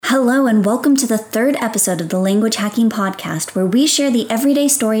Hello and welcome to the third episode of the Language Hacking Podcast, where we share the everyday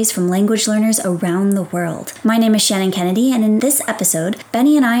stories from language learners around the world. My name is Shannon Kennedy, and in this episode,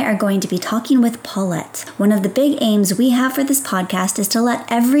 Benny and I are going to be talking with Paulette. One of the big aims we have for this podcast is to let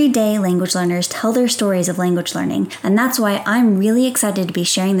everyday language learners tell their stories of language learning, and that's why I'm really excited to be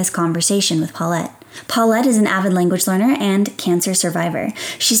sharing this conversation with Paulette. Paulette is an avid language learner and cancer survivor.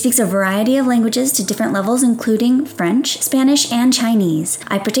 She speaks a variety of languages to different levels, including French, Spanish, and Chinese.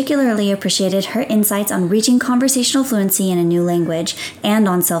 I particularly appreciated her insights on reaching conversational fluency in a new language and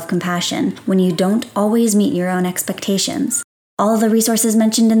on self-compassion when you don't always meet your own expectations. All of the resources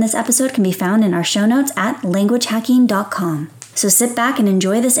mentioned in this episode can be found in our show notes at languagehacking.com. So sit back and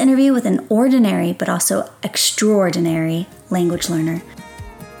enjoy this interview with an ordinary but also extraordinary language learner.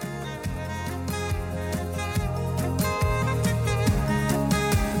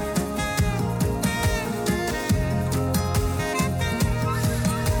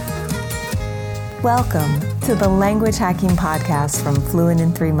 Welcome to the Language Hacking Podcast from Fluent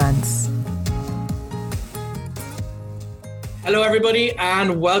in 3 Months. Hello, everybody,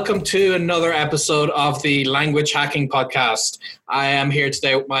 and welcome to another episode of the Language Hacking Podcast. I am here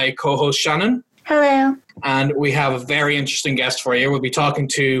today with my co-host, Shannon. Hello. And we have a very interesting guest for you. We'll be talking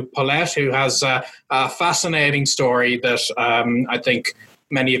to Paulette, who has a fascinating story that I think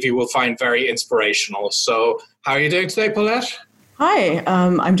many of you will find very inspirational. So how are you doing today, Paulette? Hi,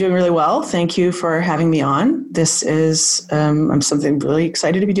 I'm doing really well. Thank you for having me on. This is, I'm something really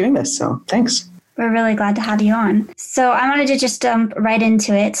excited to be doing this, so thanks. We're really glad to have you on. So I wanted to just jump right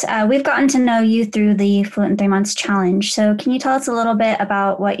into it. We've gotten to know you through the Fluent in 3 Months Challenge. So can you tell us a little bit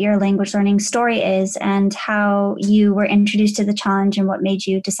about what your language learning story is and how you were introduced to the challenge and what made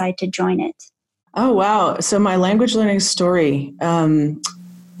you decide to join it? Oh, wow. So my language learning story,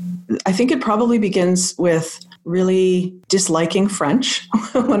 I think it probably begins with really disliking French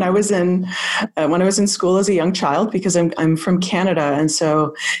when I was in school as a young child, because I'm from Canada, and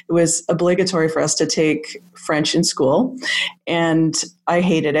so it was obligatory for us to take French in school, and I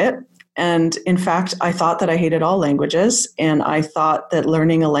hated it. And in fact, I thought that I hated all languages, and I thought that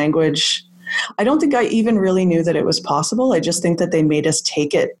learning a language, I don't think I even really knew that it was possible. I just think that they made us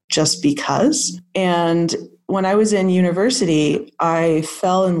take it just because. And when I was in university, I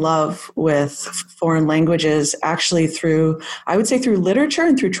fell in love with foreign languages actually through literature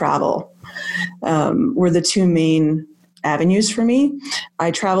and through travel, were the two main avenues for me.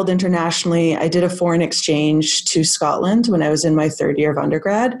 I traveled internationally. I did a foreign exchange to Scotland when I was in my third year of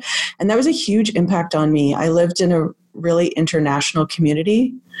undergrad, and that was a huge impact on me. I lived in a really international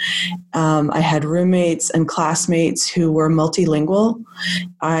community. I had roommates and classmates who were multilingual.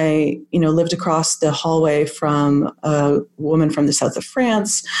 I, lived across the hallway from a woman from the south of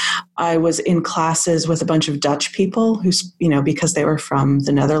France. I was in classes with a bunch of Dutch people who, because they were from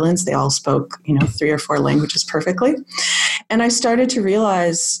the Netherlands, they all spoke, 3 or 4 languages perfectly. And I started to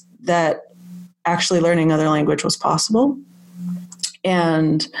realize that actually learning another language was possible.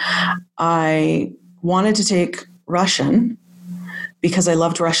 And I wanted to take Russian because I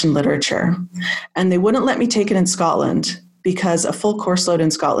loved Russian literature. And they wouldn't let me take it in Scotland because a full course load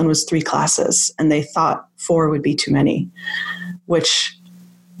in Scotland was 3 classes, and they thought 4 would be too many, which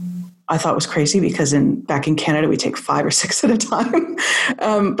I thought was crazy because back in Canada, we take 5 or 6 at a time.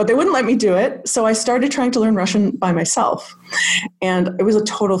 But they wouldn't let me do it. So I started trying to learn Russian by myself. And it was a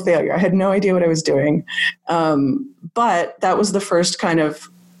total failure. I had no idea what I was doing. But that was the first time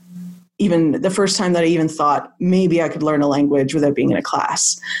that I even thought maybe I could learn a language without being in a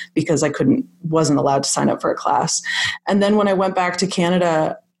class, because I wasn't allowed to sign up for a class. And then when I went back to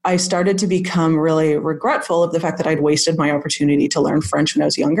Canada, I started to become really regretful of the fact that I'd wasted my opportunity to learn French when I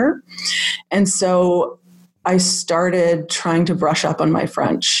was younger. And so I started trying to brush up on my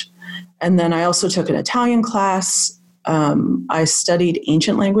French. And then I also took an Italian class. I studied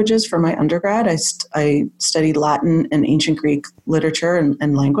ancient languages for my undergrad. I studied Latin and ancient Greek literature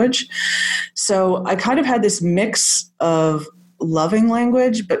and language. So I kind of had this mix of loving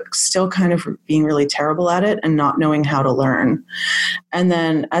language, but still kind of being really terrible at it and not knowing how to learn. And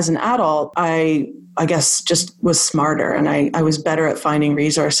then as an adult, I guess just was smarter, and I was better at finding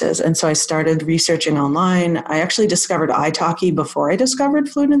resources. And so I started researching online. I actually discovered italki before I discovered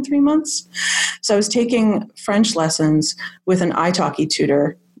Fluent in 3 Months. So I was taking French lessons with an italki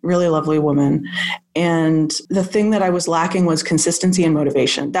tutor, really lovely woman. And the thing that I was lacking was consistency and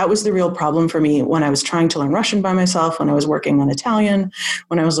motivation. That was the real problem for me when I was trying to learn Russian by myself, when I was working on Italian,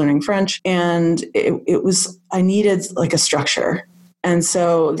 when I was learning French. And I needed like a structure. And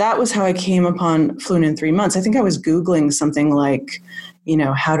so that was how I came upon Fluent in 3 Months. I think I was Googling something like,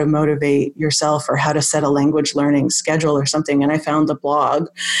 how to motivate yourself or how to set a language learning schedule or something. And I found the blog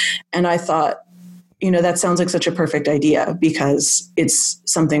and I thought, that sounds like such a perfect idea because it's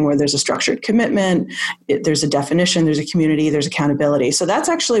something where there's a structured commitment, there's a definition, there's a community, there's accountability. So that's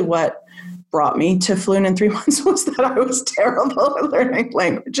actually what brought me to Fluent in 3 Months, was that I was terrible at learning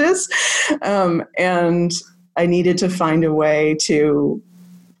languages. And I needed to find a way to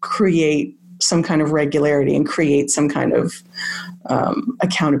create some kind of regularity and create some kind of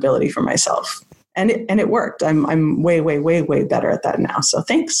accountability for myself. And it worked. I'm way, way, way, way better at that now. So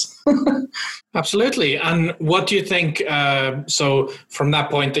thanks. Absolutely. And what do you think? So from that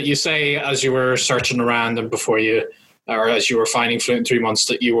point that you say, as you were searching around and as you were finding Fluent in 3 Months,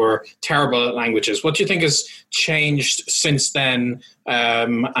 that you were terrible at languages, what do you think has changed since then?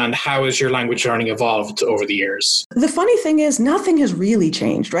 And how has your language learning evolved over the years? The funny thing is nothing has really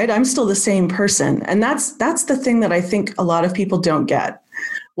changed, right? I'm still the same person. And that's the thing that I think a lot of people don't get.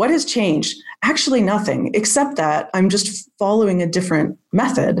 What has changed? Actually nothing, except that I'm just following a different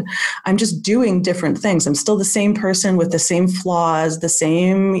method. I'm just doing different things. I'm still the same person with the same flaws, the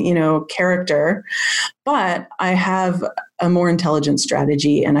same, character, but I have a more intelligent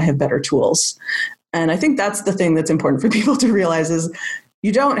strategy and I have better tools. And I think that's the thing that's important for people to realize is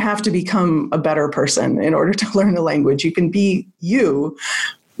you don't have to become a better person in order to learn a language. You can be you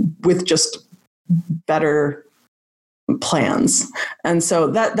with just better plans. And so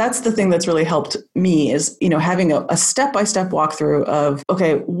that's the thing that's really helped me is, having a step-by-step walkthrough of,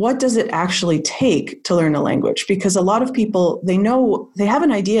 okay, what does it actually take to learn a language? Because a lot of people, they have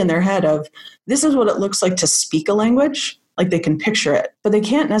an idea in their head of this is what it looks like to speak a language. Like they can picture it, but they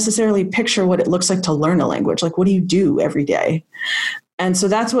can't necessarily picture what it looks like to learn a language. Like, what do you do every day? And so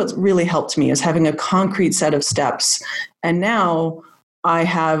that's what's really helped me is having a concrete set of steps. And now I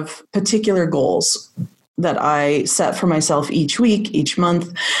have particular goals that I set for myself each week, each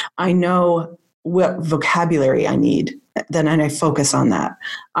month. I know what vocabulary I need, then I focus on that.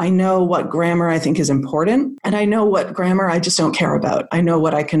 I know what grammar I think is important, and I know what grammar I just don't care about. I know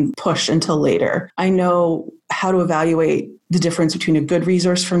what I can push until later. I know how to evaluate the difference between a good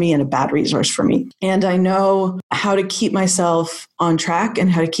resource for me and a bad resource for me. And I know how to keep myself on track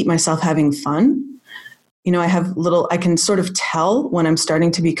and how to keep myself having fun. I can sort of tell when I'm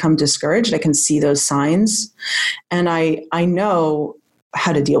starting to become discouraged. I can see those signs and I know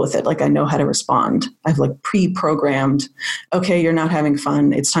how to deal with it. Like I know how to respond. I've pre-programmed, okay, you're not having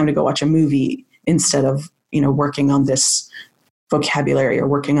fun. It's time to go watch a movie instead of, working on this vocabulary or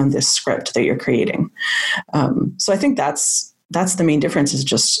working on this script that you're creating. So I think that's the main difference is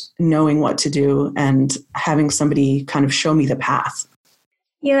just knowing what to do and having somebody kind of show me the path.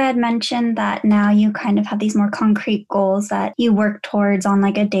 You had mentioned that now you kind of have these more concrete goals that you work towards on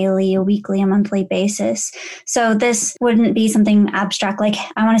a daily, a weekly, a monthly basis. So this wouldn't be something abstract like,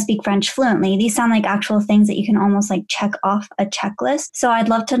 I want to speak French fluently. These sound like actual things that you can almost check off a checklist. So I'd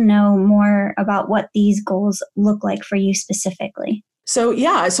love to know more about what these goals look like for you specifically. So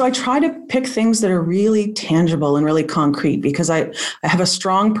I try to pick things that are really tangible and really concrete because I have a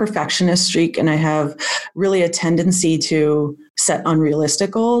strong perfectionist streak and I have really a tendency to set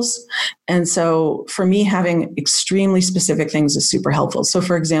unrealistic goals. And so for me, having extremely specific things is super helpful. So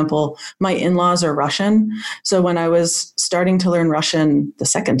for example, my in-laws are Russian. So when I was starting to learn Russian the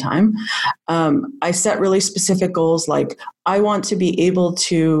second time, I set really specific goals like I want to be able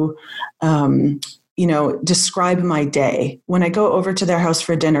to describe my day. When I go over to their house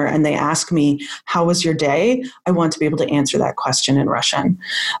for dinner and they ask me, how was your day? I want to be able to answer that question in Russian.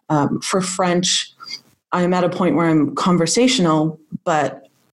 For French, I'm at a point where I'm conversational, but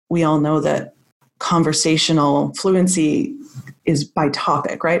we all know that conversational fluency is by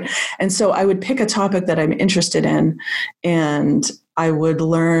topic, right? And so I would pick a topic that I'm interested in and I would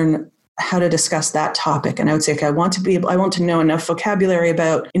learn how to discuss that topic. And I would say, okay, I want to know enough vocabulary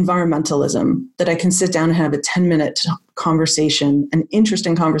about environmentalism that I can sit down and have a 10-minute conversation, an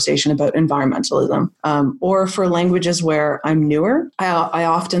interesting conversation about environmentalism. Or for languages where I'm newer, I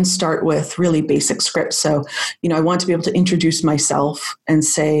often start with really basic scripts. So, I want to be able to introduce myself and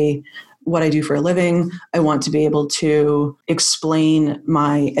say what I do for a living. I want to be able to explain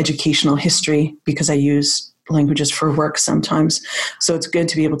my educational history because I use languages for work sometimes. So it's good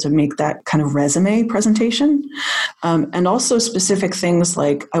to be able to make that kind of resume presentation. And also specific things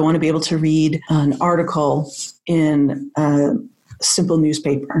like I want to be able to read an article in a simple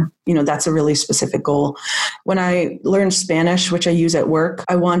newspaper. That's a really specific goal. When I learned Spanish, which I use at work,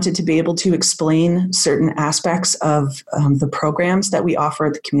 I wanted to be able to explain certain aspects of the programs that we offer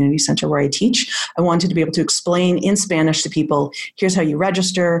at the community center where I teach. I wanted to be able to explain in Spanish to people, here's how you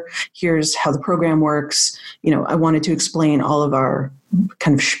register, here's how the program works. I wanted to explain all of our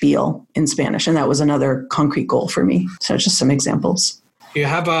kind of spiel in Spanish. And that was another concrete goal for me. So just some examples. You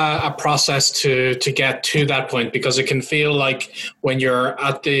have a process to get to that point, because it can feel like when you're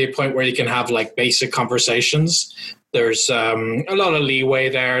at the point where you can have like basic conversations, there's a lot of leeway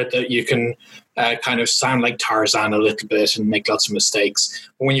there that you can kind of sound like Tarzan a little bit and make lots of mistakes.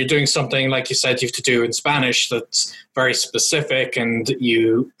 But when you're doing something like you said you have to do in Spanish that's very specific, and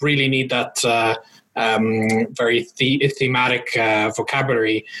you really need that very thematic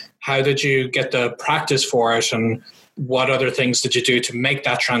vocabulary, how did you get the practice for it, and what other things did you do to make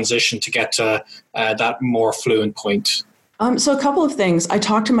that transition to get to that more fluent point? So a couple of things. I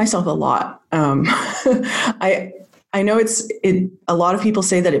talk to myself a lot. I know a lot of people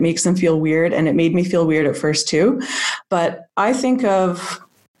say that it makes them feel weird, and it made me feel weird at first too. But I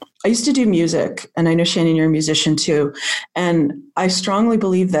used to do music, and I know, Shannon, you're a musician too. And I strongly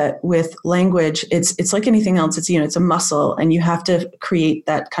believe that with language, it's like anything else. It's a muscle, and you have to create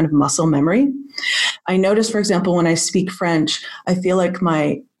that kind of muscle memory. I notice, for example, when I speak French, I feel like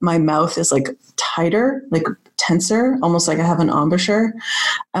my mouth is like tighter, like tenser, almost like I have an embouchure,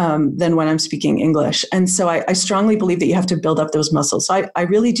 than when I'm speaking English. And so I strongly believe that you have to build up those muscles. So I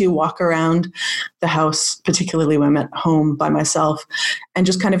really do walk around the house, particularly when I'm at home by myself, and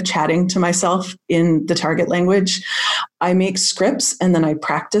just kind of chatting to myself in the target language. I make scripts and then I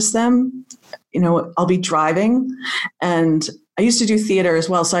practice them. I'll be driving, and I used to do theater as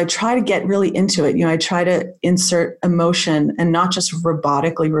well. So I try to get really into it. I try to insert emotion and not just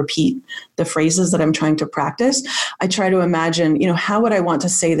robotically repeat the phrases that I'm trying to practice. I try to imagine, how would I want to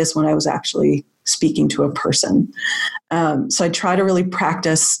say this when I was actually speaking to a person? So I try to really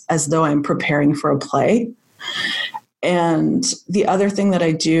practice as though I'm preparing for a play. And the other thing that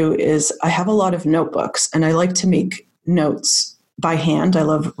I do is I have a lot of notebooks, and I like to make notes by hand. I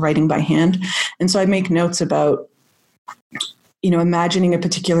love writing by hand. And so I make notes about imagining a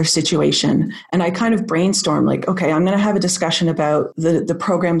particular situation. And I kind of brainstorm like, okay, I'm going to have a discussion about the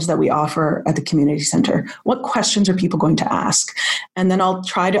programs that we offer at the community center. What questions are people going to ask? And then I'll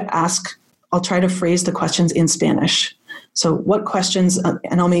try to phrase the questions in Spanish. So what questions,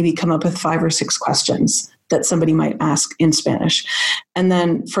 and I'll maybe come up with 5 or 6 questions that somebody might ask in Spanish. And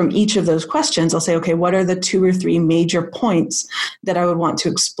then from each of those questions, I'll say, okay, what are the 2 or 3 major points that I would want to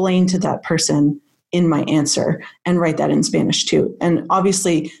explain to that person in my answer, and write that in Spanish too. And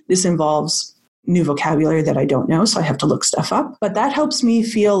obviously this involves new vocabulary that I don't know, so I have to look stuff up. But that helps me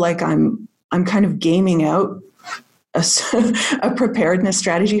feel like I'm kind of gaming out a preparedness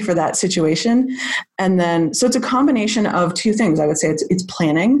strategy for that situation. And then, so it's a combination of 2 things. I would say it's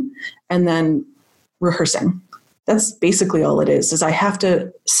planning and then rehearsing. That's basically all it is I have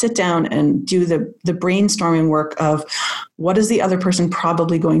to sit down and do the brainstorming work of what is the other person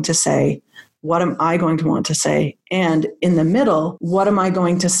probably going to say? What am I going to want to say? And in the middle, what am I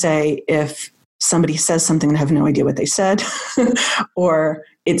going to say if somebody says something and I have no idea what they said, or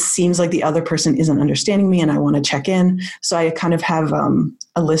it seems like the other person isn't understanding me and I want to check in? So I kind of have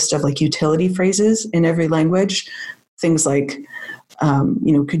a list of like utility phrases in every language, things like,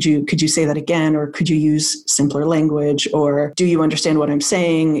 could you say that again? Or could you use simpler language? Or do you understand what I'm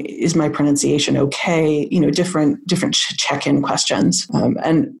saying? Is my pronunciation okay? Different check-in questions.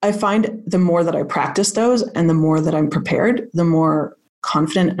 And I find the more that I practice those and the more that I'm prepared, the more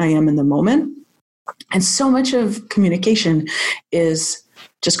confident I am in the moment. And so much of communication is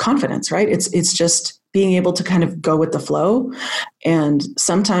just confidence, right? It's just being able to kind of go with the flow. And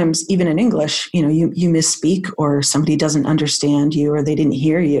sometimes even in English, you misspeak, or somebody doesn't understand you, or they didn't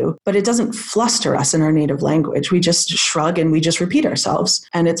hear you, but it doesn't fluster us in our native language. We just shrug and we just repeat ourselves,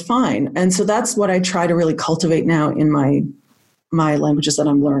 and it's fine. And so that's what I try to really cultivate now in my languages that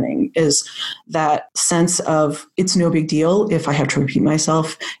I'm learning, is that sense of it's no big deal if I have to repeat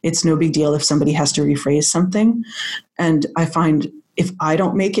myself. It's no big deal if somebody has to rephrase something. And I find if I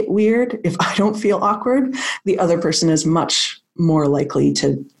don't make it weird, if I don't feel awkward, the other person is much more likely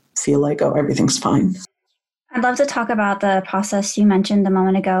to feel like, oh, everything's fine. I'd love to talk about the process you mentioned a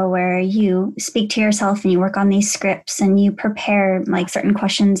moment ago, where you speak to yourself and you work on these scripts and you prepare like certain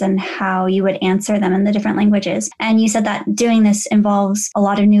questions and how you would answer them in the different languages. And you said that doing this involves a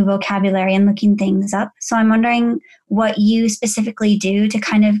lot of new vocabulary and looking things up. So I'm wondering what you specifically do to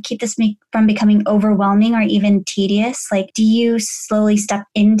kind of keep this from becoming overwhelming or even tedious. Like, do you slowly step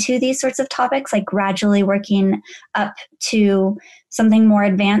into these sorts of topics, like gradually working up to something more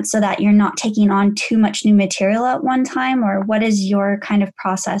advanced so that you're not taking on too much new material at one time? Or what is your kind of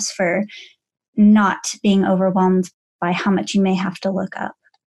process for not being overwhelmed by how much you may have to look up?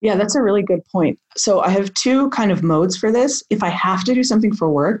 Yeah, that's a really good point. So I have two kind of modes for this. If I have to do something for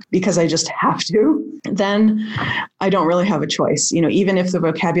work because I just have to, then I don't really have a choice. Even if the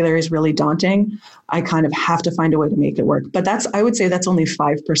vocabulary is really daunting, I kind of have to find a way to make it work. But I would say that's only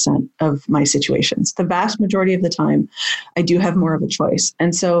 5% of my situations. The vast majority of the time, I do have more of a choice.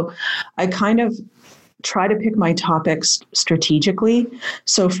 And so I kind of try to pick my topics strategically.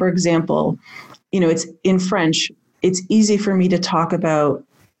 So for example, it's in French, it's easy for me to talk about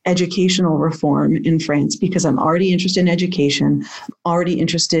educational reform in France because I'm already interested in education, already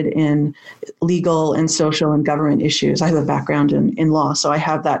interested in legal and social and government issues. I have a background in law, so I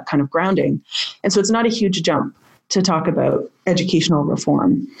have that kind of grounding. And so it's not a huge jump to talk about educational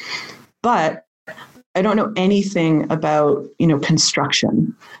reform. But I don't know anything about,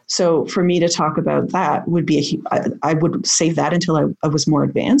 construction. So for me to talk about that would be, I would save that until I was more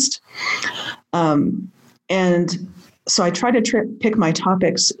advanced. And so I try to pick my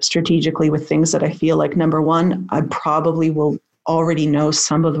topics strategically with things that I feel like, number one, I probably will already know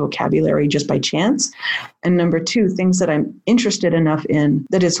some of the vocabulary just by chance. And number two, things that I'm interested enough in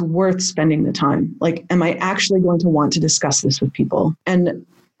that it's worth spending the time. Like, am I actually going to want to discuss this with people? And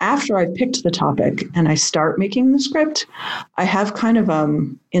after I've picked the topic and I start making the script, I have kind of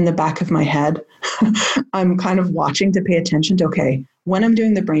in the back of my head, I'm kind of watching to pay attention to, okay, when I'm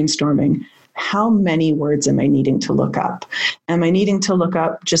doing the brainstorming, how many words am I needing to look up? Am I needing to look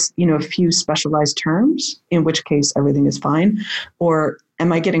up just, a few specialized terms, in which case everything is fine? Or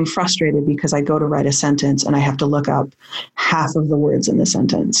am I getting frustrated because I go to write a sentence and I have to look up half of the words in the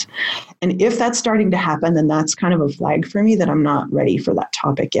sentence? And if that's starting to happen, then that's kind of a flag for me that I'm not ready for that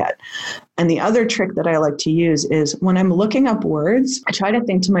topic yet. And the other trick that I like to use is when I'm looking up words, I try to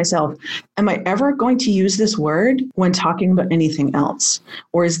think to myself, am I ever going to use this word when talking about anything else?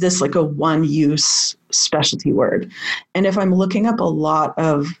 Or is this like a one-use specialty word? And if I'm looking up a lot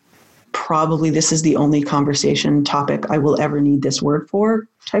of probably this is the only conversation topic I will ever need this word for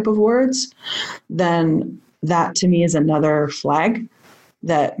type of words, then that to me is another flag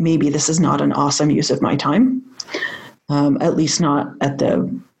that maybe this is not an awesome use of my time, at least not at the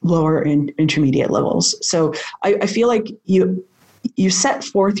lower and intermediate levels. So I feel like you set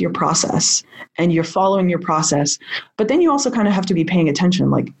forth your process and you're following your process, but then you also kind of have to be paying attention,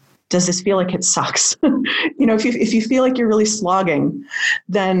 like, does this feel like it sucks? If you feel like you're really slogging,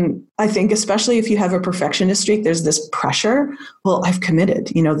 then I think, especially if you have a perfectionist streak, there's this pressure. Well, I've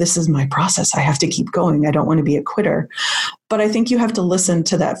committed, this is my process. I have to keep going. I don't want to be a quitter. But I think you have to listen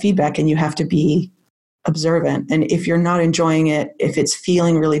to that feedback and you have to be observant. And if you're not enjoying it, if it's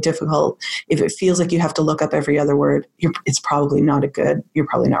feeling really difficult, if it feels like you have to look up every other word, it's probably not you're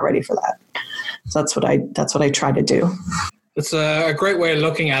probably not ready for that. So that's what I try to do. It's a great way of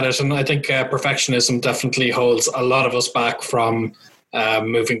looking at it, and I think perfectionism definitely holds a lot of us back from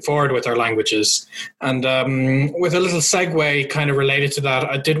moving forward with our languages. And with a little segue kind of related to that,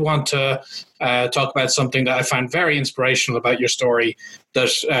 I did want to talk about something that I found very inspirational about your story. That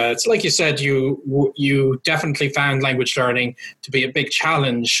it's like you said, you definitely found language learning to be a big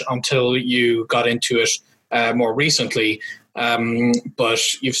challenge until you got into it more recently. But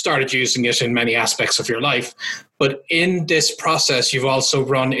you've started using it in many aspects of your life. But in this process, you've also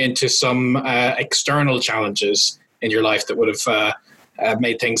run into some external challenges in your life that would have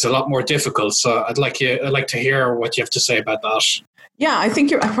made things a lot more difficult. So I'd like to hear what you have to say about that. Yeah, I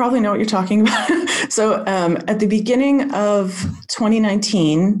probably know what you're talking about. So at the beginning of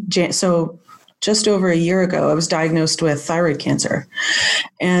 2019, so just over a year ago, I was diagnosed with thyroid cancer.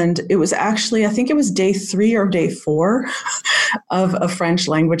 And it was actually, I think it was day 3 or day 4 of a French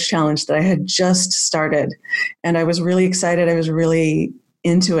language challenge that I had just started. And I was really excited. I was really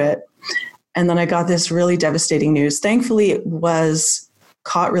into it. And then I got this really devastating news. Thankfully, it was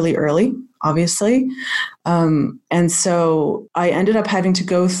caught really early, obviously. And so I ended up having to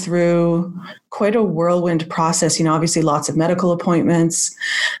go through quite a whirlwind process, obviously lots of medical appointments,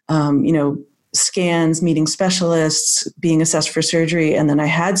 scans, meeting specialists, being assessed for surgery. And then I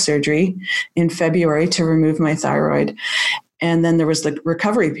had surgery in February to remove my thyroid. And then there was the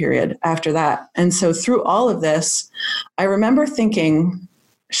recovery period after that. And so through all of this, I remember thinking,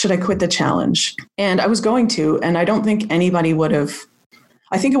 should I quit the challenge? And I was going to, and I don't think anybody would have,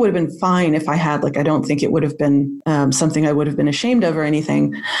 I think it would have been fine if I had, I don't think it would have been something I would have been ashamed of or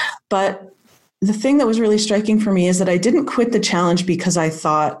anything. But the thing that was really striking for me is that I didn't quit the challenge because I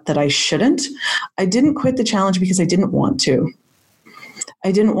thought that I shouldn't. I didn't quit the challenge because I didn't want to.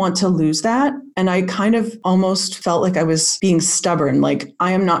 I didn't want to lose that. And I kind of almost felt like I was being stubborn.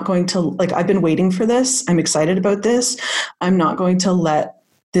 I am not going to, I've been waiting for this. I'm excited about this. I'm not going to let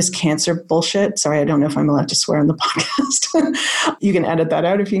this cancer bullshit. Sorry, I don't know if I'm allowed to swear on the podcast. You can edit that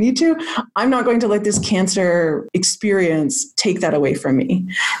out if you need to. I'm not going to let this cancer experience take that away from me.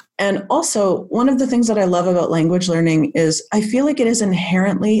 And also, one of the things that I love about language learning is I feel like it is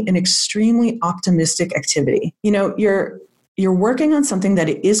inherently an extremely optimistic activity. You know, you're working on something that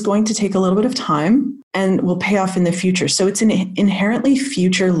is going to take a little bit of time and will pay off in the future. So it's an inherently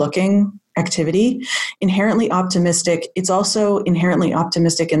future-looking activity, inherently optimistic. It's also inherently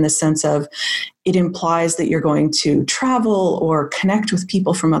optimistic in the sense of it implies that you're going to travel or connect with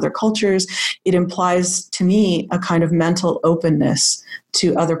people from other cultures. It implies to me a kind of mental openness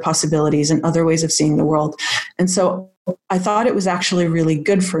to other possibilities and other ways of seeing the world. And so I thought it was actually really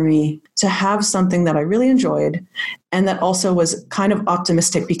good for me to have something that I really enjoyed and that also was kind of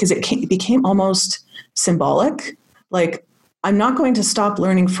optimistic because it became almost symbolic. Like, I'm not going to stop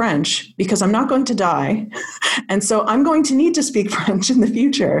learning French because I'm not going to die. And so I'm going to need to speak French in the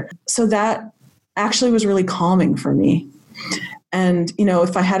future. So that actually was really calming for me. And, you know,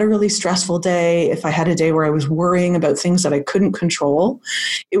 if I had a really stressful day, if I had a day where I was worrying about things that I couldn't control,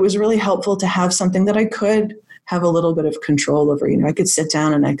 it was really helpful to have something that I could have a little bit of control over. You know, I could sit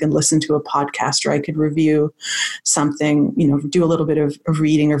down and I could listen to a podcast, or I could review something, you know, do a little bit of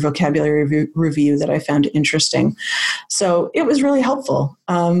reading or vocabulary review that I found interesting. So it was really helpful.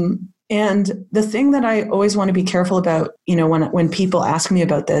 And the thing that I always want to be careful about, you know, when people ask me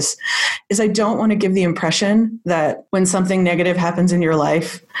about this, is I don't want to give the impression that when something negative happens in your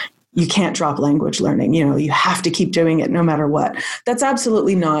life, you can't drop language learning. You know, you have to keep doing it no matter what. That's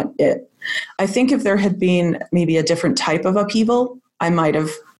absolutely not it. I think if there had been maybe a different type of upheaval, I might have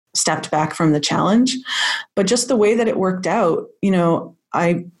stepped back from the challenge. But just the way that it worked out, you know,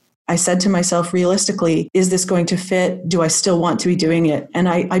 I said to myself, realistically, is this going to fit? Do I still want to be doing it? And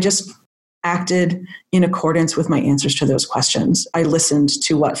I just acted in accordance with my answers to those questions. I listened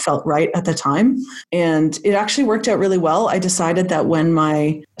to what felt right at the time, and it actually worked out really well. I decided that when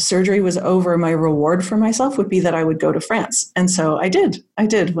my surgery was over, my reward for myself would be that I would go to France. And so I did.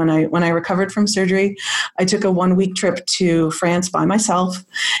 When I recovered from surgery, I took a 1-week trip to France by myself,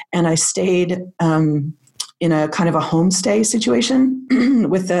 and I stayed in a kind of a homestay situation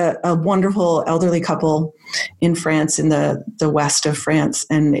with a wonderful elderly couple in France, in the west of France.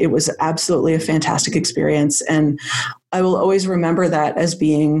 And it was absolutely a fantastic experience. And I will always remember that as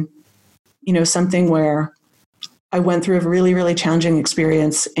being, you know, something where I went through a really, really challenging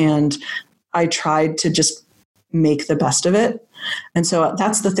experience and I tried to just make the best of it. And so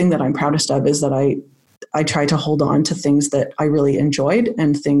that's the thing that I'm proudest of, is that I tried to hold on to things that I really enjoyed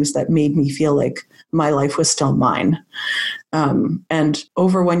and things that made me feel like my life was still mine. And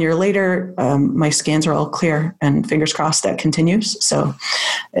over 1 year later, my scans are all clear, and fingers crossed that continues. So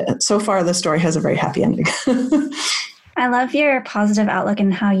far, the story has a very happy ending. I love your positive outlook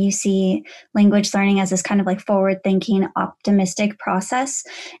and how you see language learning as this kind of like forward-thinking, optimistic process.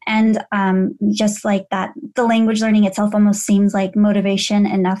 And just like that, the language learning itself almost seems like motivation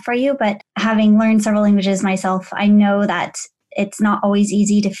enough for you. But having learned several languages myself, I know that it's not always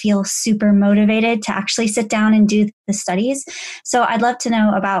easy to feel super motivated to actually sit down and do the studies. So I'd love to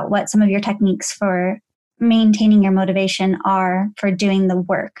know about what some of your techniques for maintaining your motivation are for doing the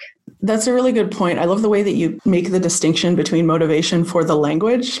work. That's a really good point. I love the way that you make the distinction between motivation for the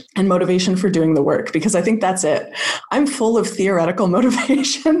language and motivation for doing the work, because I think that's it. I'm full of theoretical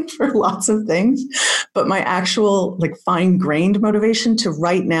motivation for lots of things, but my actual like fine-grained motivation to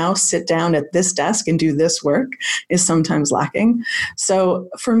right now sit down at this desk and do this work is sometimes lacking. So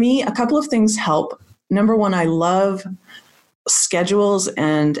for me, a couple of things help. Number one, I love schedules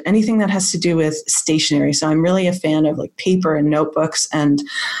and anything that has to do with stationery. So I'm really a fan of like paper and notebooks and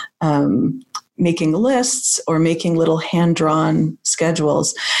making lists or making little hand-drawn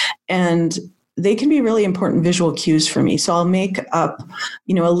schedules. And they can be really important visual cues for me. So I'll make up,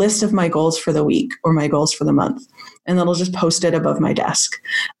 you know, a list of my goals for the week or my goals for the month, and then I'll just post it above my desk.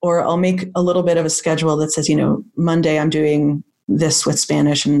 Or I'll make a little bit of a schedule that says, you know, Monday I'm doing this with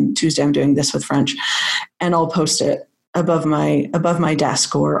Spanish and Tuesday I'm doing this with French, and I'll post it above my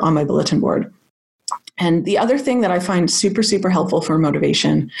desk or on my bulletin board. And the other thing that I find super, super helpful for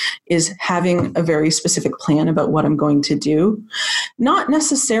motivation is having a very specific plan about what I'm going to do. Not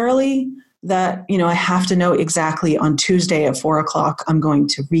necessarily that, you know, I have to know exactly on Tuesday at 4:00, I'm going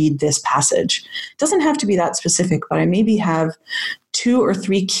to read this passage. It doesn't have to be that specific, but I maybe have 2 or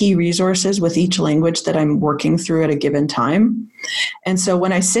 3 key resources with each language that I'm working through at a given time. And so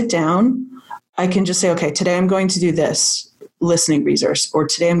when I sit down, I can just say, okay, today I'm going to do this listening resource, or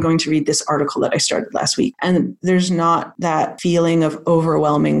today I'm going to read this article that I started last week. And there's not that feeling of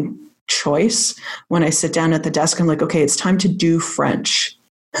overwhelming choice when I sit down at the desk. I'm like, okay, it's time to do French.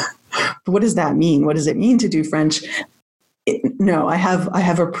 But what does that mean? What does it mean to do French? No, I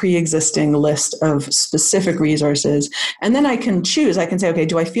have a pre-existing list of specific resources. And then I can choose. I can say, okay,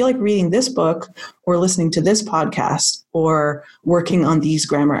 do I feel like reading this book or listening to this podcast or working on these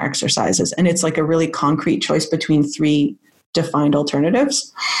grammar exercises? And it's like a really concrete choice between 3 defined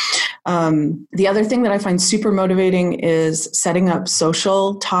alternatives. The other thing that I find super motivating is setting up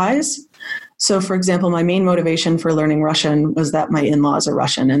social ties. So, for example, my main motivation for learning Russian was that my in-laws are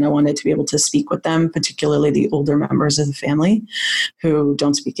Russian and I wanted to be able to speak with them, particularly the older members of the family who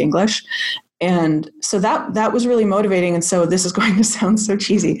don't speak English. And so that was really motivating. And so this is going to sound so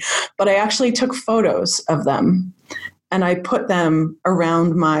cheesy, but I actually took photos of them and I put them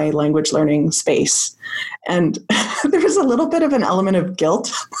around my language learning space. And there was a little bit of an element of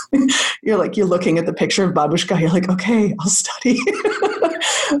guilt. You're looking at the picture of Babushka, you're like, okay, I'll study.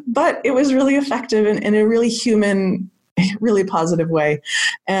 But it was really effective in a really human, really positive way.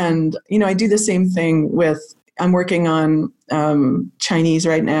 And, I do the same thing I'm working on Chinese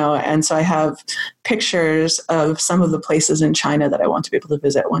right now. And so I have pictures of some of the places in China that I want to be able to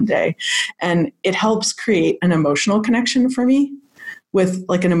visit one day. And it helps create an emotional connection for me with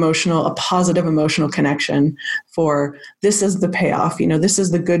like a positive emotional connection for this is the payoff. This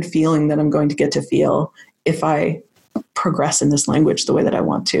is the good feeling that I'm going to get to feel if I progress in this language the way that I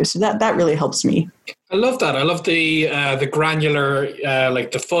want to. So that really helps me. I love that. I love the granular,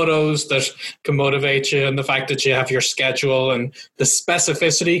 like the photos that can motivate you and the fact that you have your schedule and the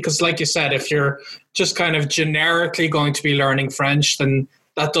specificity. Because like you said, if you're just kind of generically going to be learning French, then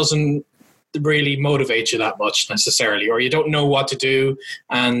that doesn't really motivate you that much necessarily, or you don't know what to do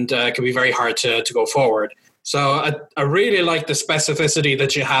and it can be very hard to go forward. So I really like the specificity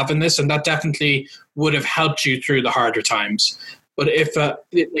that you have in this, and that definitely would have helped you through the harder times. But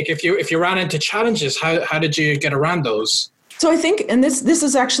if you ran into challenges, how did you get around those? So I think, and this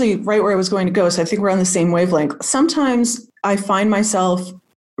is actually right where I was going to go. So I think we're on the same wavelength. Sometimes I find myself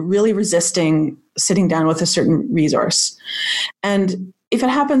really resisting sitting down with a certain resource. And if it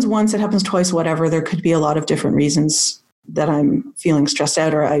happens once, it happens twice, whatever, there could be a lot of different reasons that I'm feeling stressed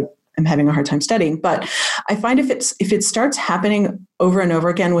out or I'm having a hard time studying. But I find if it starts happening over and over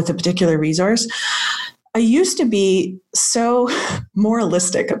again with a particular resource, I used to be so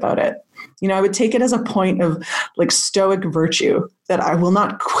moralistic about it. I would take it as a point of like stoic virtue that I will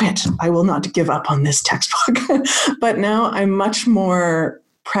not quit. I will not give up on this textbook. But now I'm much more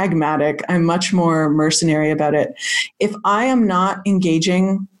pragmatic. I'm much more mercenary about it. If I am not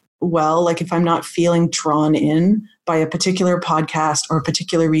engaging well, like if I'm not feeling drawn in by a particular podcast or a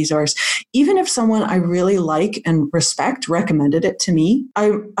particular resource, even if someone I really like and respect recommended it to me,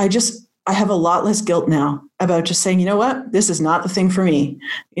 I have a lot less guilt now about just saying, you know what, this is not the thing for me.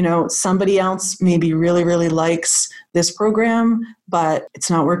 Somebody else maybe really, really likes this program, but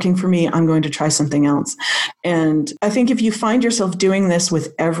it's not working for me. I'm going to try something else. And I think if you find yourself doing this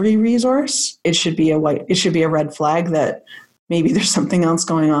with every resource, it should be a red flag that maybe there's something else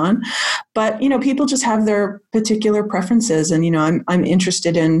going on. But, people just have their particular preferences. And, I'm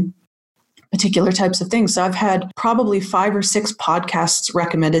interested in particular types of things. So I've had probably 5 or 6 podcasts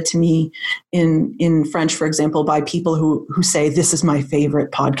recommended to me in French, for example, by people who say, this is my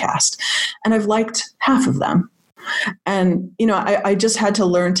favorite podcast. And I've liked half of them. And, I just had to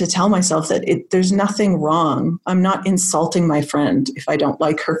learn to tell myself that there's nothing wrong. I'm not insulting my friend if I don't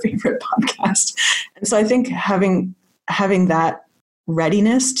like her favorite podcast. And so I think having that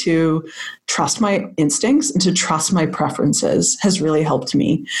readiness to trust my instincts and to trust my preferences has really helped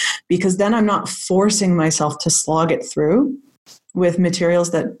me, because then I'm not forcing myself to slog it through with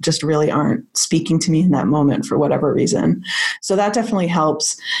materials that just really aren't speaking to me in that moment for whatever reason. So that definitely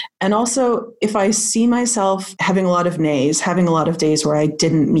helps. And also, if I see myself having a lot of nays, having a lot of days where I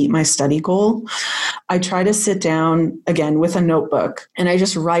didn't meet my study goal, I try to sit down again with a notebook and I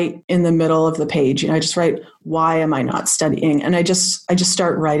just write in the middle of the page. I just write, why am I not studying? And I just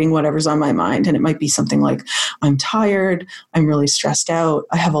start writing whatever's on my mind. And it might be something like, I'm tired, I'm really stressed out,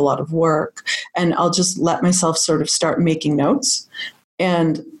 I have a lot of work. And I'll just let myself sort of start making notes.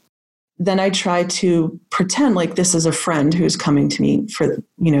 And then I try to pretend like this is a friend who's coming to me for,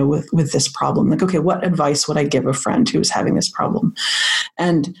 with this problem. Like, okay, what advice would I give a friend who's having this problem?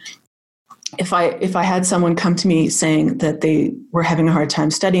 And if I had someone come to me saying that they were having a hard time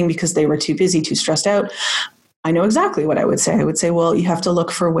studying because they were too busy, too stressed out, I know exactly what I would say. I would say, well, you have to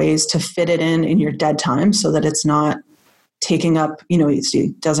look for ways to fit it in your dead time so that it's not taking up,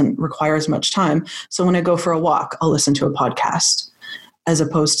 it doesn't require as much time. So when I go for a walk, I'll listen to a podcast as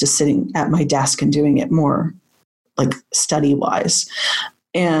opposed to sitting at my desk and doing it more like study wise.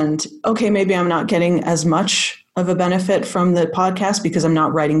 And okay, maybe I'm not getting as much of a benefit from the podcast because I'm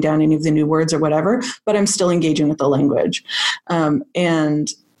not writing down any of the new words or whatever, but I'm still engaging with the language. And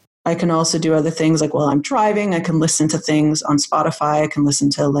I can also do other things like while I'm driving, I can listen to things on Spotify, I can listen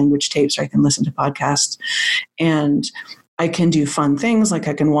to language tapes, or I can listen to podcasts. And I can do fun things like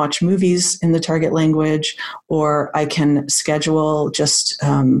I can watch movies in the target language, or I can schedule just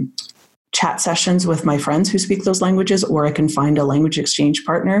chat sessions with my friends who speak those languages, or I can find a language exchange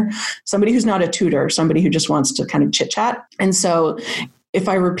partner, somebody who's not a tutor, somebody who just wants to kind of chit chat. And so if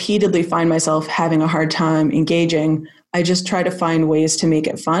I repeatedly find myself having a hard time engaging, I just try to find ways to make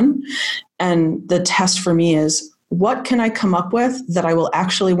it fun. And the test for me is, what can I come up with that I will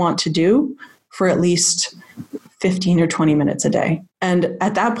actually want to do for at least 15 or 20 minutes a day? And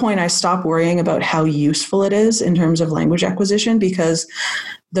at that point, I stop worrying about how useful it is in terms of language acquisition, because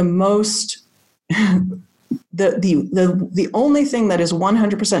the only thing that is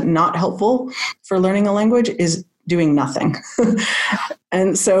 100% not helpful for learning a language is doing nothing.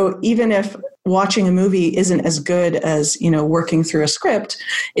 And so even if watching a movie isn't as good as, working through a script,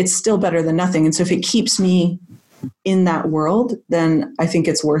 it's still better than nothing. And so if it keeps me in that world, then I think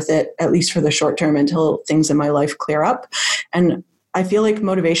it's worth it, at least for the short term, until things in my life clear up. And I feel like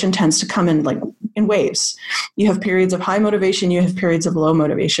motivation tends to come in waves. You have periods of high motivation, you have periods of low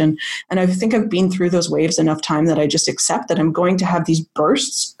motivation. And I think I've been through those waves enough time that I just accept that I'm going to have these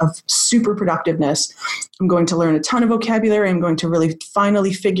bursts of super productiveness. I'm going to learn a ton of vocabulary. I'm going to really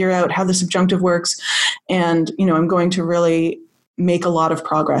finally figure out how the subjunctive works. And, I'm going to really make a lot of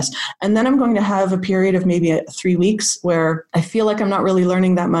progress. And then I'm going to have a period of maybe 3 weeks where I feel like I'm not really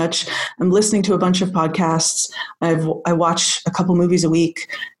learning that much. I'm listening to a bunch of podcasts. I watch a couple movies a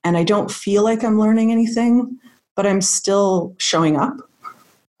week, and I don't feel like I'm learning anything, but I'm still showing up.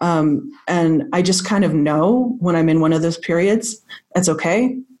 And I just kind of know when I'm in one of those periods, that's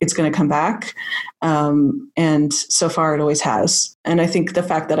okay. It's going to come back. And so far it always has. And I think the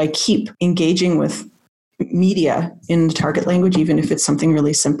fact that I keep engaging with media in the target language, even if it's something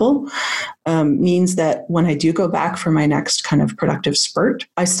really simple, means that when I do go back for my next kind of productive spurt,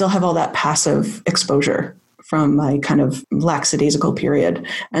 I still have all that passive exposure from my kind of lackadaisical period.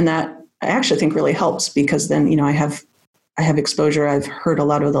 And that I actually think really helps, because then, I have exposure. I've heard a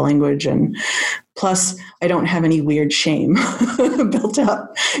lot of the language, and plus I don't have any weird shame built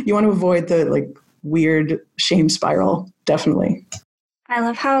up. You want to avoid the weird shame spiral, definitely. I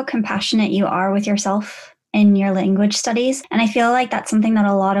love how compassionate you are with yourself in your language studies. And I feel like that's something that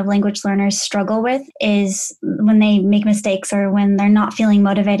a lot of language learners struggle with, is when they make mistakes or when they're not feeling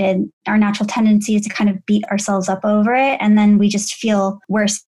motivated, our natural tendency is to kind of beat ourselves up over it. And then we just feel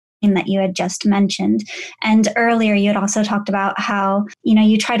worse, that you had just mentioned. And earlier you had also talked about how,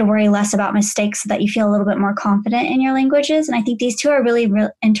 you try to worry less about mistakes so that you feel a little bit more confident in your languages. And I think these two are really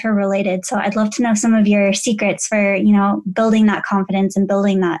interrelated. So I'd love to know some of your secrets for, building that confidence and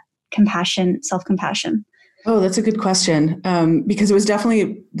building that compassion, self-compassion. Oh, that's a good question. Because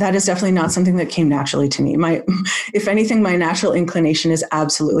that is definitely not something that came naturally to me. If anything, my natural inclination is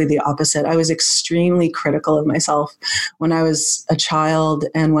absolutely the opposite. I was extremely critical of myself when I was a child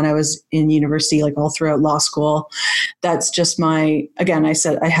and when I was in university, all throughout law school. That's just I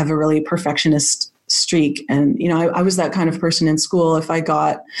said, I have a really perfectionist streak. And, I was that kind of person in school. If I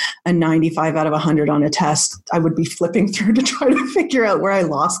got a 95 out of 100 on a test, I would be flipping through to try to figure out where I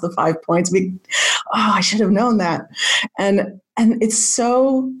lost the 5 points. I should have known that. And it's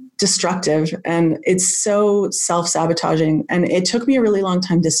so destructive and it's so self-sabotaging. And it took me a really long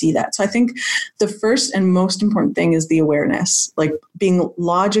time to see that. So I think the first and most important thing is the awareness, being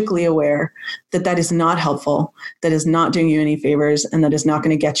logically aware that is not helpful, that is not doing you any favors, and that is not going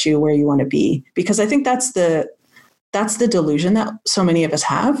to get you where you want to be. Because I think that's the delusion that so many of us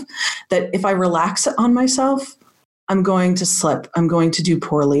have, that if I relax on myself, I'm going to slip, I'm going to do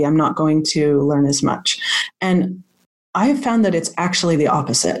poorly, I'm not going to learn as much. And I have found that it's actually the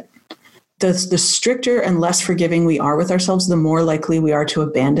opposite. The stricter and less forgiving we are with ourselves, the more likely we are to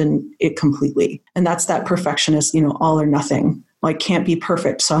abandon it completely. And that's that perfectionist, all or nothing. Can't be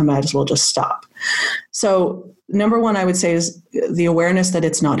perfect, so I might as well just stop. So number one, I would say, is the awareness that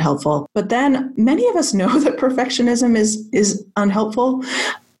it's not helpful. But then many of us know that perfectionism is unhelpful,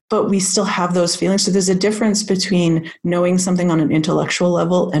 but we still have those feelings. So there's a difference between knowing something on an intellectual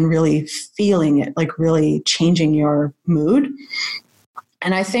level and really feeling it, really changing your mood.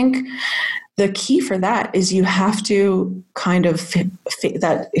 And I think the key for that is you have to kind of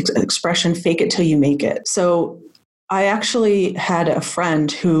that expression, fake it till you make it. So I actually had a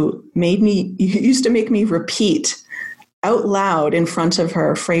friend who used to make me repeat out loud in front of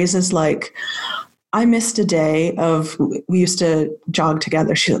her phrases like, I missed a day of, we used to jog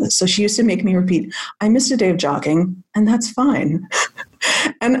together. So she used to make me repeat, I missed a day of jogging, and that's fine.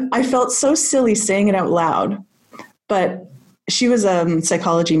 And I felt so silly saying it out loud. But she was a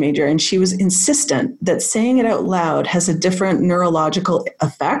psychology major, and she was insistent that saying it out loud has a different neurological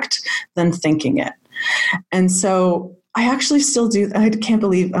effect than thinking it. And so I actually still do. I can't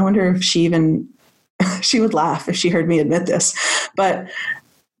believe, I wonder if she would laugh if she heard me admit this. But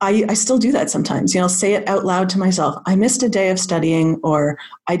I still do that sometimes, say it out loud to myself. I missed a day of studying, or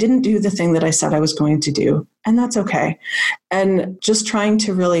I didn't do the thing that I said I was going to do. And that's okay. And just trying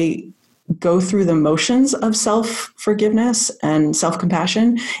to really go through the motions of self-forgiveness and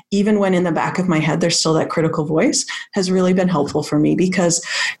self-compassion, even when in the back of my head there's still that critical voice, has really been helpful for me, because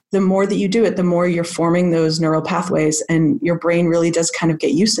the more that you do it, the more you're forming those neural pathways, and your brain really does kind of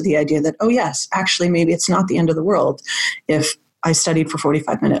get used to the idea that, oh yes, actually maybe it's not the end of the world if I studied for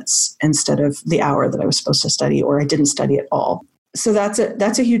 45 minutes instead of the hour that I was supposed to study, or I didn't study at all. So that's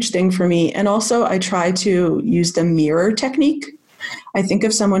a huge thing for me. And also I try to use the mirror technique. I think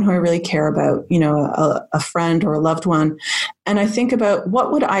of someone who I really care about, a friend or a loved one. And I think about,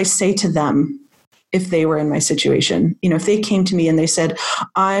 what would I say to them if they were in my situation? If they came to me and they said,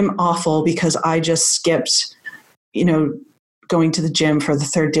 I'm awful because I just skipped, going to the gym for the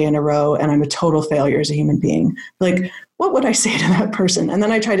third day in a row, and I'm a total failure as a human being. Like, what would I say to that person? And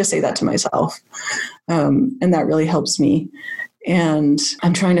then I try to say that to myself. And that really helps me. And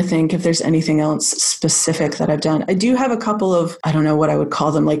I'm trying to think if there's anything else specific that I've done. I do have a couple of, I don't know what I would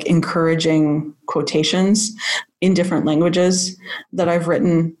call them, like encouraging quotations in different languages that I've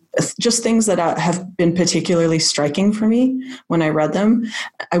written, just things that have been particularly striking for me when I read them.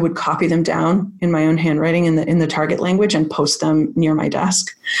 I would copy them down in my own handwriting in the target language and post them near my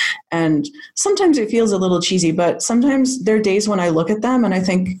desk. And sometimes it feels a little cheesy, but sometimes there are days when I look at them and I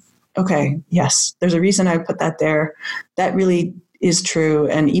think, okay, yes, there's a reason I put that there. That really is true.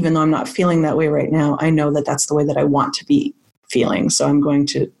 And even though I'm not feeling that way right now, I know that that's the way that I want to be feeling. So I'm going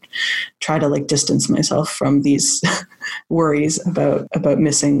to try to distance myself from these worries about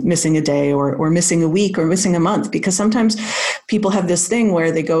missing a day or missing a week or missing a month, because sometimes people have this thing where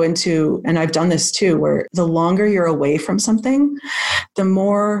they go into, and I've done this too, where the longer you're away from something, the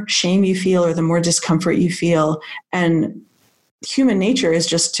more shame you feel or the more discomfort you feel. And human nature is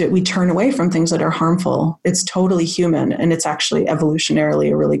just we turn away from things that are harmful. It's totally human, and it's actually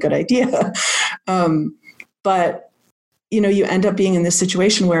evolutionarily a really good idea. But you end up being in this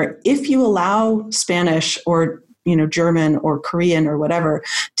situation where if you allow Spanish or German or Korean or whatever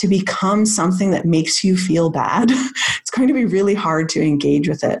to become something that makes you feel bad, it's going to be really hard to engage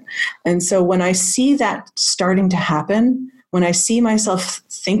with it. And so when I see that starting to happen, when I see myself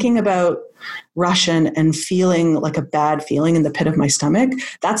thinking about Russian and feeling like a bad feeling in the pit of my stomach,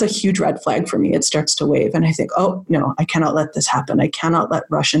 that's a huge red flag for me. It starts to wave. And I think, oh, no, I cannot let this happen. I cannot let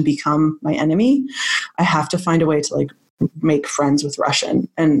Russian become my enemy. I have to find a way to make friends with Russian.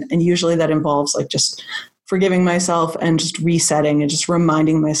 And usually that involves just forgiving myself and just resetting and just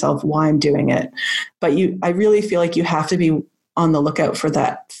reminding myself why I'm doing it. But I really feel like you have to be on the lookout for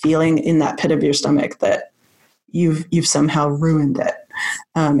that feeling in that pit of your stomach that you've somehow ruined it.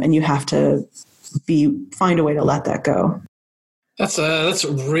 And you have to find a way to let that go. That's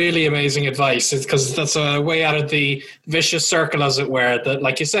really amazing advice, because that's a way out of the vicious circle, as it were. That,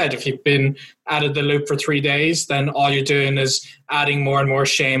 like you said, if you've been out of the loop for 3 days, then all you're doing is adding more and more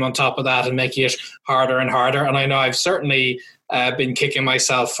shame on top of that and making it harder and harder. And I know I've certainly been kicking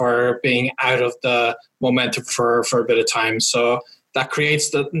myself for being out of the momentum for a bit of time. So that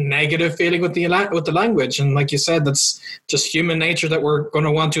creates the negative feeling with the language. And like you said, that's just human nature that we're going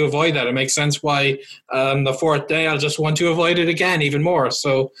to want to avoid that. It makes sense why the fourth day I'll just want to avoid it again even more.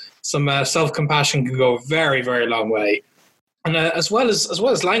 So some self-compassion can go a very, very long way. And as well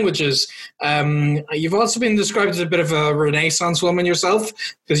as languages, you've also been described as a bit of a Renaissance woman yourself,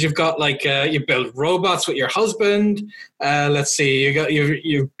 because you've got you build robots with your husband. Let's see,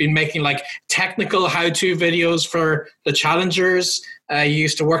 you've been making technical how-to videos for the challengers. You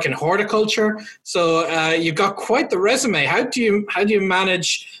used to work in horticulture, so you've got quite the resume. How do you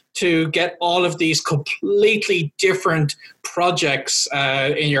manage to get all of these completely different projects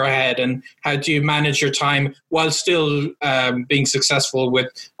in your head, and how do you manage your time while still being successful with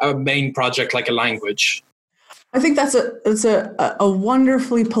a main project like a language? I think that's a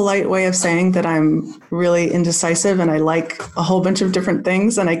wonderfully polite way of saying that I'm really indecisive and I like a whole bunch of different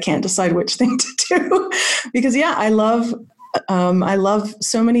things and I can't decide which thing to do. Because I love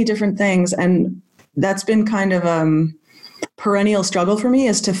so many different things, and that's been kind of perennial struggle for me,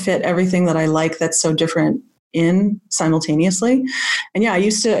 is to fit everything that I like that's so different in simultaneously. And yeah, I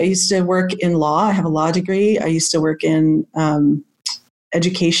used to work in law. I have a law degree. I used to work in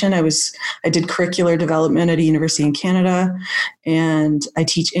education. I did curricular development at a university in Canada, and I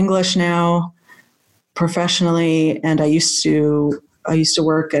teach English now professionally. And I used to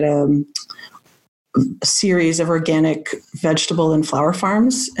work at a series of organic vegetable and flower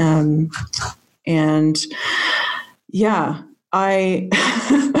farms. And yeah, I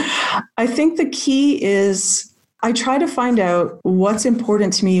think the key is I try to find out what's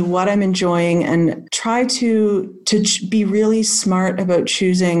important to me, what I'm enjoying, and try to be really smart about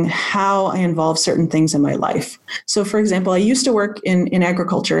choosing how I involve certain things in my life. So, for example, I used to work in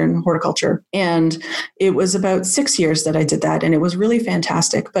agriculture and horticulture, and it was about 6 years that I did that, and it was really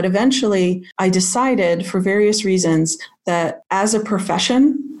fantastic. But eventually, I decided, for various reasons, that as a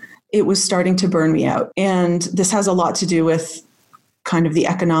profession, it was starting to burn me out. And this has a lot to do with kind of the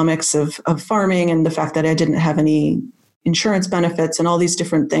economics of farming and the fact that I didn't have any insurance benefits and all these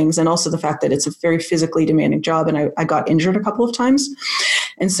different things. And also the fact that it's a very physically demanding job. And I got injured a couple of times.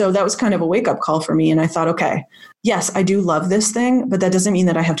 And so that was kind of a wake-up call for me. And I thought, okay, yes, I do love this thing, but that doesn't mean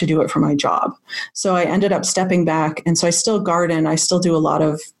that I have to do it for my job. So I ended up stepping back. And so I still garden. I still do a lot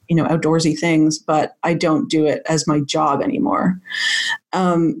of, outdoorsy things, but I don't do it as my job anymore.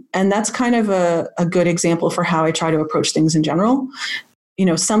 And that's kind of a good example for how I try to approach things in general.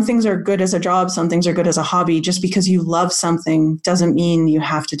 Some things are good as a job, some things are good as a hobby. Just because you love something doesn't mean you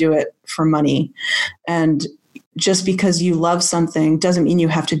have to do it for money. And just because you love something doesn't mean you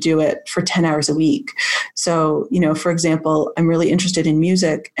have to do it for 10 hours a week. So, for example, I'm really interested in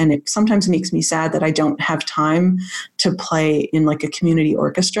music, and it sometimes makes me sad that I don't have time to play in like a community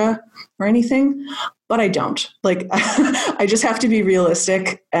orchestra or anything, but I don't. Like, I just have to be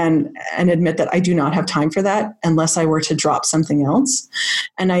realistic and admit that I do not have time for that unless I were to drop something else.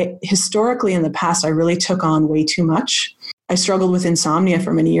 And historically in the past, I really took on way too much. I struggled with insomnia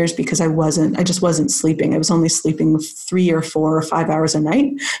for many years because I just wasn't sleeping. I was only sleeping 3 or 4 or 5 hours a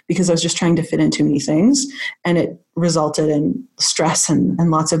night because I was just trying to fit in too many things. And it resulted in stress and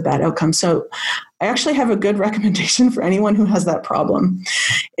lots of bad outcomes. So I actually have a good recommendation for anyone who has that problem,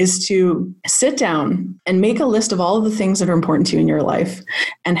 is to sit down and make a list of all of the things that are important to you in your life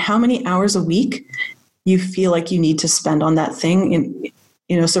and how many hours a week you feel like you need to spend on that thing.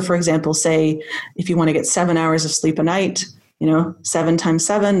 So for example, say if you want to get 7 hours of sleep a night, 7 times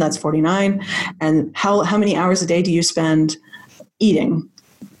 7, that's 49. And how many hours a day do you spend eating,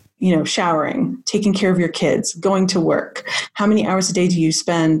 showering, taking care of your kids, going to work? How many hours a day do you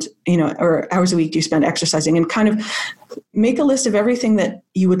spend, or hours a week do you spend exercising? And kind of make a list of everything that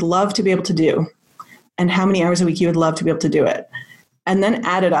you would love to be able to do and how many hours a week you would love to be able to do it. And then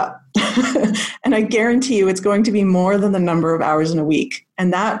add it up. And I guarantee you it's going to be more than the number of hours in a week.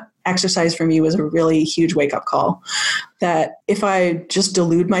 And that exercise for me was a really huge wake-up call, that if I just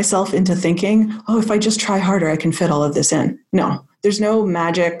delude myself into thinking, if I just try harder, I can fit all of this in. No, there's no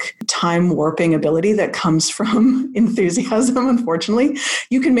magic time warping ability that comes from enthusiasm, unfortunately.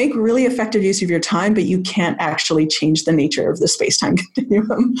 You can make really effective use of your time, but you can't actually change the nature of the space-time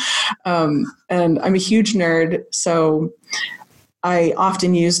continuum. And I'm a huge nerd, so I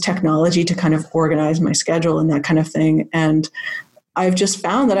often use technology to kind of organize my schedule and that kind of thing. And I've just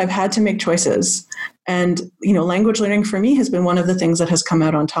found that I've had to make choices. And, language learning for me has been one of the things that has come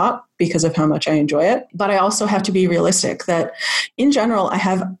out on top because of how much I enjoy it. But I also have to be realistic that in general, I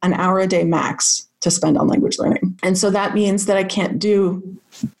have an hour a day max to spend on language learning. And so that means that I can't do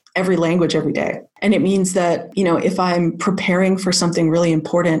every language every day. And it means that, if I'm preparing for something really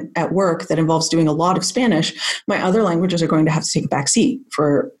important at work that involves doing a lot of Spanish, my other languages are going to have to take a back seat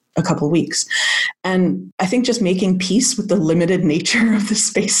for a couple of weeks. And I think just making peace with the limited nature of the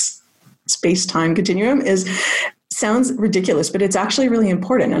space-time continuum sounds ridiculous, but it's actually really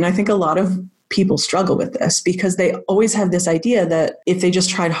important. And I think a lot of people struggle with this because they always have this idea that if they just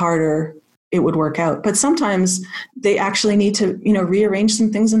tried harder, it would work out. But sometimes they actually need to, rearrange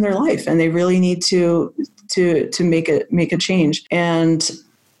some things in their life, and they really need to make a change. And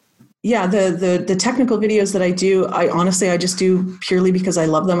yeah, the technical videos that I do, I just do purely because I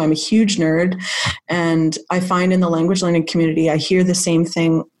love them. I'm a huge nerd, and I find in the language learning community, I hear the same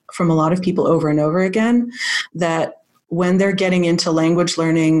thing from a lot of people over and over again, that when they're getting into language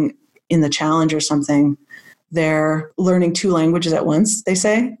learning in the challenge or something, they're learning 2 languages at once, they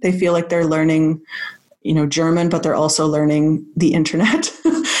say. They feel like they're learning, German, but they're also learning the internet.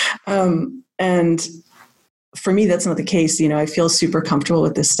 And for me, that's not the case. I feel super comfortable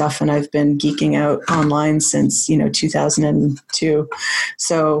with this stuff, and I've been geeking out online since, 2002.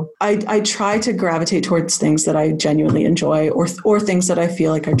 So I try to gravitate towards things that I genuinely enjoy, or things that I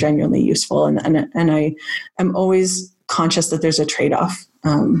feel like are genuinely useful. And I am always conscious that there's a trade-off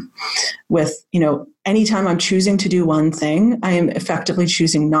with, anytime I'm choosing to do one thing, I am effectively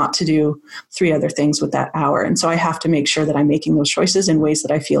choosing not to do 3 other things with that hour. And so I have to make sure that I'm making those choices in ways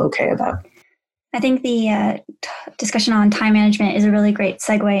that I feel okay about. I think the discussion on time management is a really great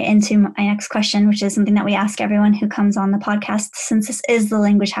segue into my next question, which is something that we ask everyone who comes on the podcast, since this is the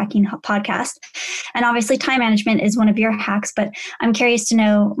Language Hacking Podcast. And obviously time management is one of your hacks, but I'm curious to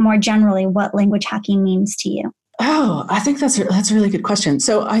know more generally what language hacking means to you. Oh, I think that's a really good question.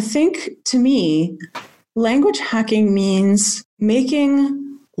 So I think, to me, language hacking means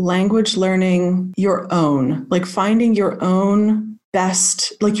making language learning your own, like finding your own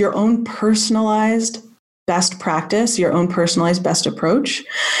best, like your own personalized best practice, your own personalized best approach.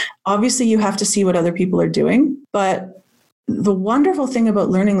 Obviously, you have to see what other people are doing, but the wonderful thing about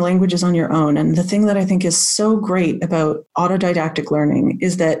learning languages on your own, and the thing that I think is so great about autodidactic learning,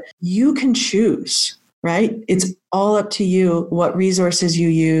 is that you can choose, right? It's all up to you what resources you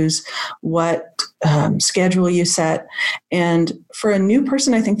use, what schedule you set. And for a new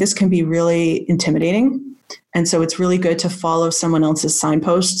person, I think this can be really intimidating. And so it's really good to follow someone else's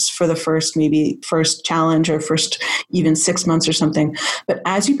signposts for the first challenge, or first even 6 months or something. But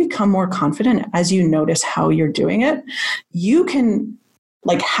as you become more confident, as you notice how you're doing it, you can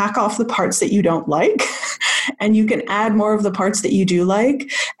like hack off the parts that you don't like, and you can add more of the parts that you do like,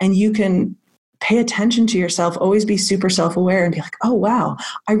 and you can pay attention to yourself, always be super self-aware, and be like, oh, wow,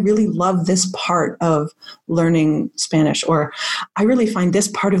 I really love this part of learning Spanish, or I really find this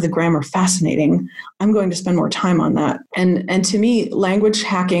part of the grammar fascinating. I'm going to spend more time on that. And to me, language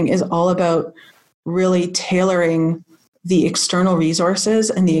hacking is all about really tailoring the external resources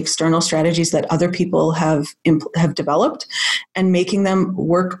and the external strategies that other people have developed, and making them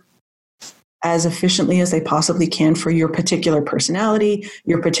work as efficiently as they possibly can for your particular personality,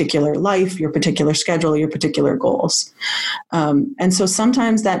 your particular life, your particular schedule, your particular goals. And so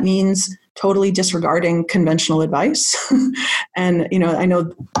sometimes that means totally disregarding conventional advice. And, I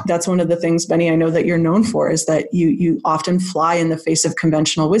know that's one of the things, Benny, I know that you're known for, is that you often fly in the face of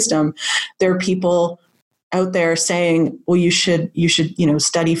conventional wisdom. There are people out there saying, well, you should,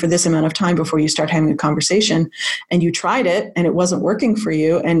 study for this amount of time before you start having a conversation. And you tried it and it wasn't working for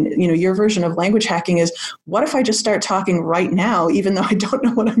you. And, your version of language hacking is, what if I just start talking right now, even though I don't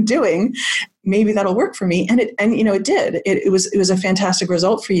know what I'm doing? Maybe that'll work for me. And it did. It was a fantastic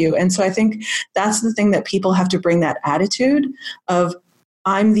result for you. And so I think that's the thing, that people have to bring that attitude of,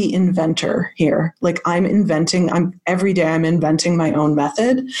 I'm the inventor here. Like every day I'm inventing my own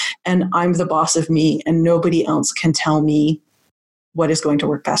method, and I'm the boss of me, and nobody else can tell me what is going to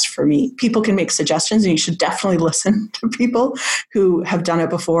work best for me. People can make suggestions, and you should definitely listen to people who have done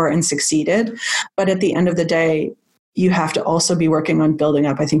it before and succeeded. But at the end of the day, you have to also be working on building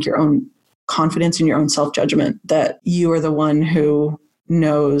up, I think, your own confidence and your own self-judgment, that you are the one who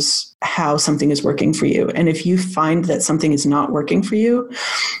knows how something is working for you. And if you find that something is not working for you,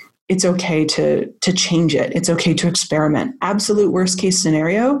 it's okay to change it. It's okay to experiment. Absolute worst case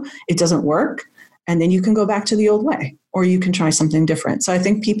scenario, it doesn't work. And then you can go back to the old way, or you can try something different. So I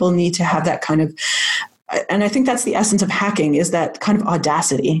think people need to have that kind of, and I think that's the essence of hacking, is that kind of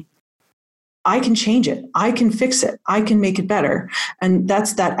audacity. I can change it. I can fix it. I can make it better. And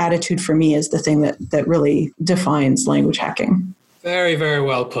that attitude for me is the thing that really defines language hacking. Very, very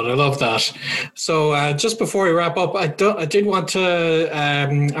well put. I love that. So just before we wrap up, I did want to,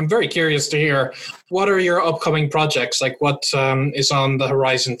 I'm very curious to hear, what are your upcoming projects? Like, what is on the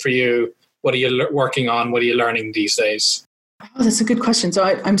horizon for you? What are you working on? What are you learning these days? Oh, that's a good question. So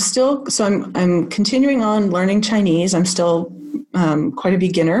I'm continuing on learning Chinese. I'm still quite a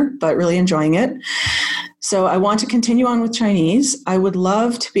beginner, but really enjoying it. So I want to continue on with Chinese. I would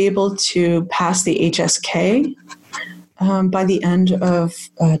love to be able to pass the HSK by the end of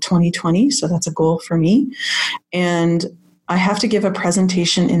 2020. So that's a goal for me. And I have to give a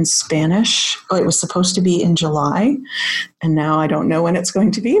presentation in Spanish. It was supposed to be in July, and now I don't know when it's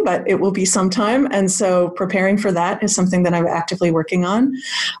going to be, but it will be sometime. And so preparing for that is something that I'm actively working on.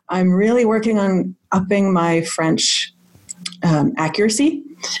 I'm really working on upping my French accuracy.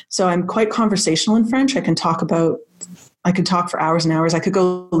 So I'm quite conversational in French. I can talk for hours and hours. I could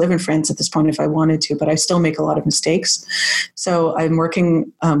go live in France at this point if I wanted to, but I still make a lot of mistakes. So I'm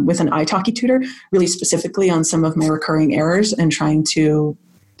working with an italki tutor really specifically on some of my recurring errors, and trying to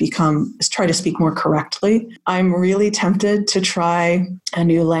try to speak more correctly. I'm really tempted to try a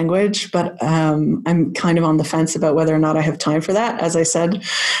new language, but I'm kind of on the fence about whether or not I have time for that. As I said,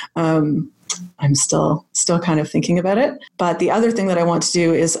 I'm still kind of thinking about it. But the other thing that I want to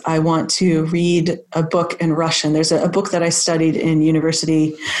do is I want to read a book in Russian. There's a book that I studied in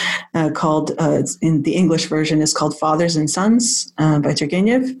university called, in the English version, is called Fathers and Sons by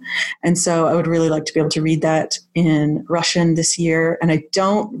Turgenev. And so I would really like to be able to read that in Russian this year. And I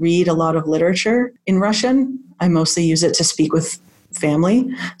don't read a lot of literature in Russian. I mostly use it to speak with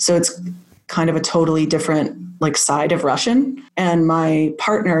family. So it's kind of a totally different side of Russian. And my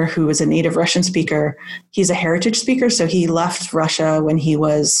partner, who is a native Russian speaker, he's a heritage speaker. So he left Russia when he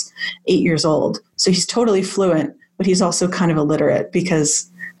was 8 years old. So he's totally fluent, but he's also kind of illiterate because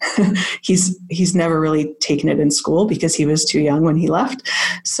he's never really taken it in school because he was too young when he left.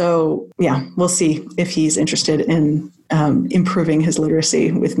 So yeah, we'll see if he's interested in improving his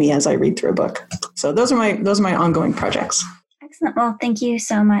literacy with me as I read through a book. So those are my ongoing projects. Excellent. Well, thank you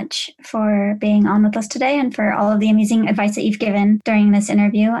so much for being on with us today and for all of the amazing advice that you've given during this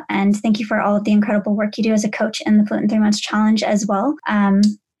interview. And thank you for all of the incredible work you do as a coach in the Fluent in 3 Months Challenge as well. And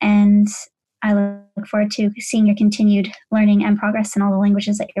I look forward to seeing your continued learning and progress in all the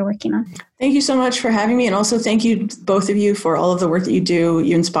languages that you're working on. Thank you so much for having me. And also thank you, both of you, for all of the work that you do.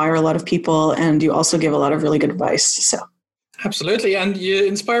 You inspire a lot of people and you also give a lot of really good advice. So. Absolutely. And you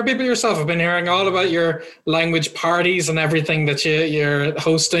inspire people yourself. I've been hearing all about your language parties and everything that you're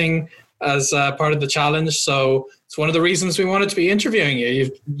hosting as part of the challenge. So it's one of the reasons we wanted to be interviewing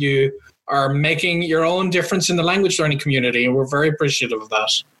you. You are making your own difference in the language learning community, and we're very appreciative of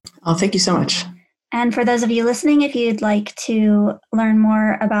that. Oh, thank you so much. And for those of you listening, if you'd like to learn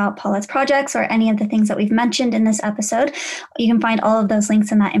more about Paulette's projects or any of the things that we've mentioned in this episode, you can find all of those links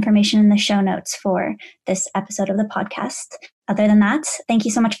and that information in the show notes for this episode of the podcast. Other than that, thank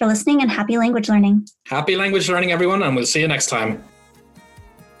you so much for listening and happy language learning. Happy language learning, everyone, and we'll see you next time.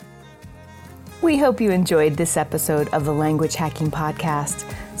 We hope you enjoyed this episode of the Language Hacking Podcast.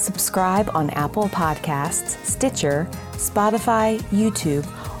 Subscribe on Apple Podcasts, Stitcher, Spotify, YouTube,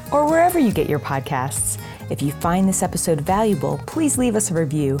 or wherever you get your podcasts. If you find this episode valuable, please leave us a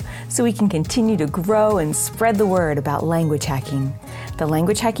review so we can continue to grow and spread the word about language hacking. The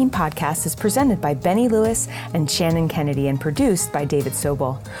Language Hacking Podcast is presented by Benny Lewis and Shannon Kennedy and produced by David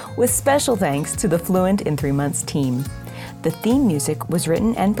Sobel, with special thanks to the Fluent in 3 Months team. The theme music was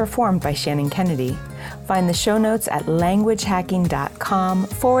written and performed by Shannon Kennedy. Find the show notes at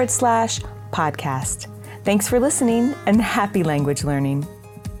languagehacking.com/podcast. Thanks for listening and happy language learning.